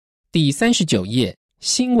第39页，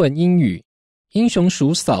新闻英语，英雄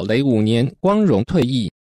鼠扫雷5年光荣退役。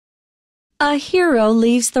A hero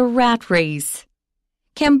leaves the rat race.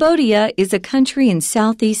 Cambodia is a country in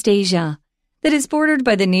Southeast Asia that is bordered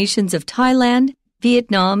by the nations of Thailand,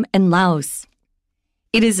 Vietnam, and Laos.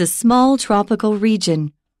 It is a small tropical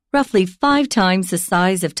region, roughly 5 times the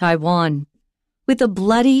size of Taiwan, with a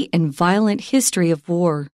bloody and violent history of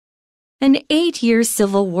war. An 8-year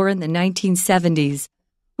civil war in the 1970s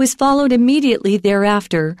was followed immediately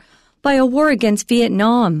thereafter by a war against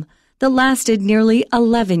Vietnam that lasted nearly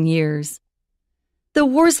 11 years. The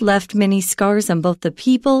wars left many scars on both the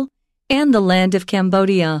people and the land of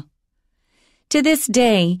Cambodia. To this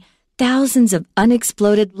day, thousands of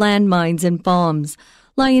unexploded landmines and bombs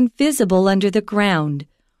lie invisible under the ground,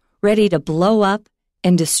 ready to blow up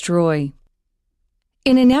and destroy.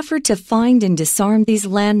 In an effort to find and disarm these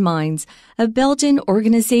landmines, a Belgian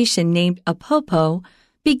organization named Apopo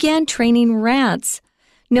began training rats,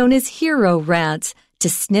 known as hero rats, to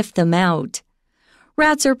sniff them out.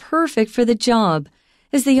 Rats are perfect for the job,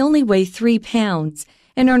 as they only weigh 3 pounds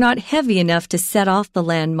and are not heavy enough to set off the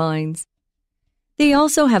landmines. They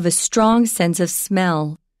also have a strong sense of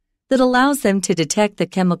smell that allows them to detect the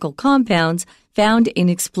chemical compounds found in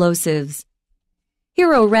explosives.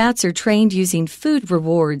 Hero rats are trained using food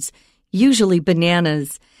rewards, usually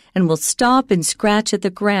bananas, and will stop and scratch at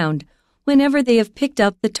the ground whenever they have picked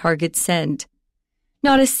up the target scent.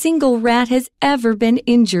 Not a single rat has ever been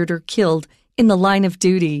injured or killed in the line of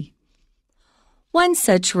duty. One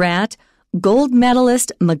such rat, gold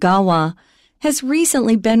medalist Magawa, has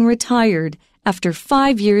recently been retired after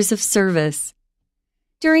 5 years of service.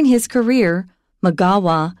 During his career,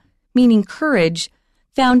 Magawa, meaning courage,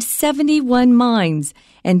 found 71 mines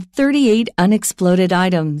and 38 unexploded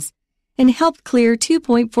items and helped clear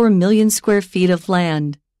 2.4 million square feet of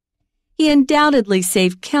land. He undoubtedly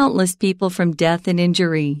saved countless people from death and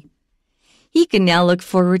injury. He can now look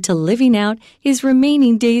forward to living out his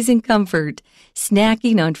remaining days in comfort,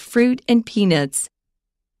 snacking on fruit and peanuts,